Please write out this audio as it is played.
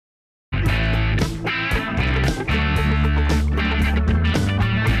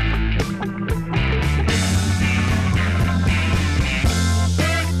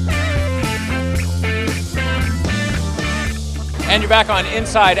back on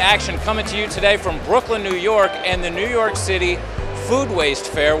Inside Action, coming to you today from Brooklyn, New York, and the New York City Food Waste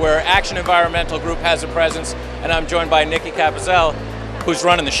Fair, where Action Environmental Group has a presence. And I'm joined by Nikki Capizell, who's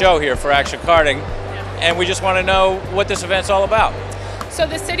running the show here for Action Carting. And we just want to know what this event's all about. So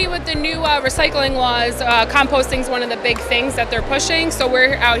the city, with the new recycling laws, composting is one of the big things that they're pushing. So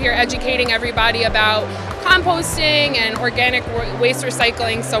we're out here educating everybody about composting and organic waste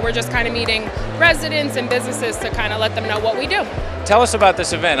recycling. So we're just kind of meeting residents and businesses to kind of let them know what we do. Tell us about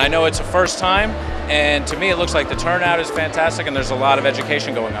this event. I know it's a first time, and to me it looks like the turnout is fantastic and there's a lot of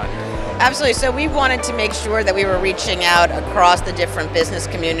education going on here. Absolutely. So we wanted to make sure that we were reaching out across the different business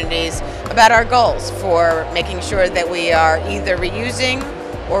communities about our goals for making sure that we are either reusing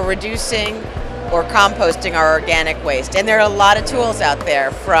or reducing or composting our organic waste. And there are a lot of tools out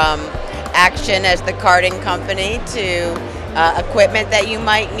there, from Action as the carting company to equipment that you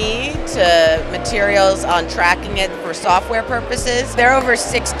might need to materials on tracking it for software purposes. There are over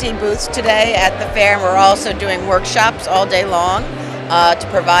 60 booths today at the fair, and we're also doing workshops all day long to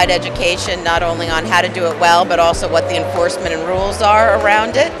provide education not only on how to do it well, but also what the enforcement and rules are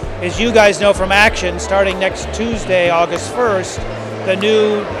around it. As you guys know from Action, starting next Tuesday, August 1st, the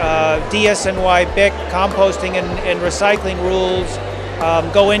new DSNY BIC composting and recycling rules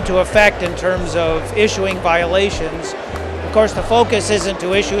go into effect in terms of issuing violations. Of course, the focus isn't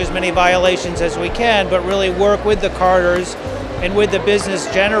to issue as many violations as we can, but really work with the carters and with the business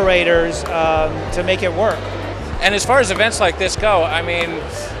generators to make it work. And as far as events like this go, I mean,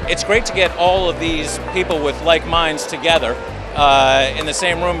 it's great to get all of these people with like minds together in the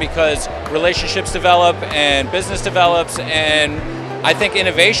same room, because relationships develop and business develops, and I think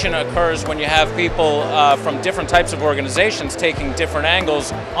innovation occurs when you have people from different types of organizations taking different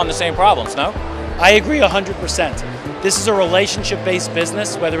angles on the same problems, no? I agree 100%. This is a relationship-based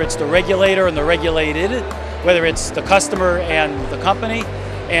business, whether it's the regulator and the regulated, whether it's the customer and the company,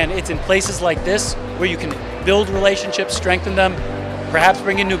 and it's in places like this where you can build relationships, strengthen them, perhaps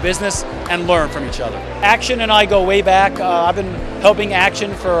bring in new business, and learn from each other. Action and I go way back. I've been helping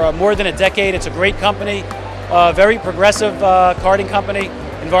Action for more than a decade. It's a great company, very progressive carting company,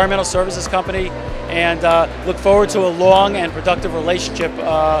 environmental services company, and look forward to a long and productive relationship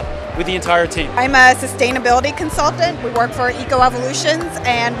with the entire team. I'm a sustainability consultant. We work for Eco Evolutions,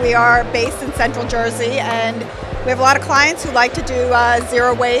 and we are based in Central Jersey, and we have a lot of clients who like to do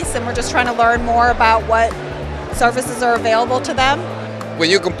zero waste, and we're just trying to learn more about what services are available to them. When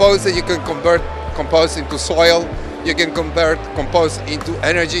you compose it, you can convert compost into soil, you can convert compost into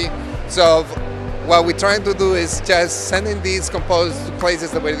energy. So what we're trying to do is just sending these compost to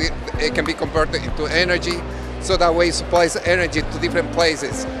places where it can be converted into energy, so that way it supplies energy to different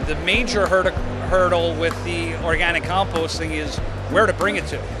places. The major hurdle with the organic composting is where to bring it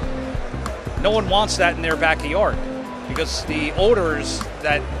to. No one wants that in their backyard, because the odors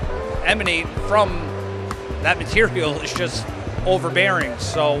that emanate from that material is just overbearing.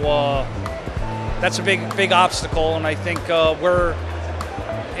 So that's a big obstacle, and I think we're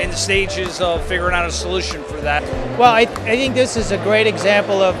in the stages of figuring out a solution for that. Well, I think this is a great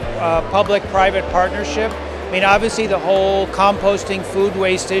example of public-private partnership. I mean, obviously the whole composting food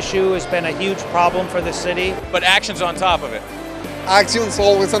waste issue has been a huge problem for the city. But Action's on top of it. Action's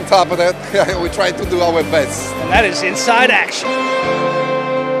always on top of that. We try to do our best. And that is Inside Action.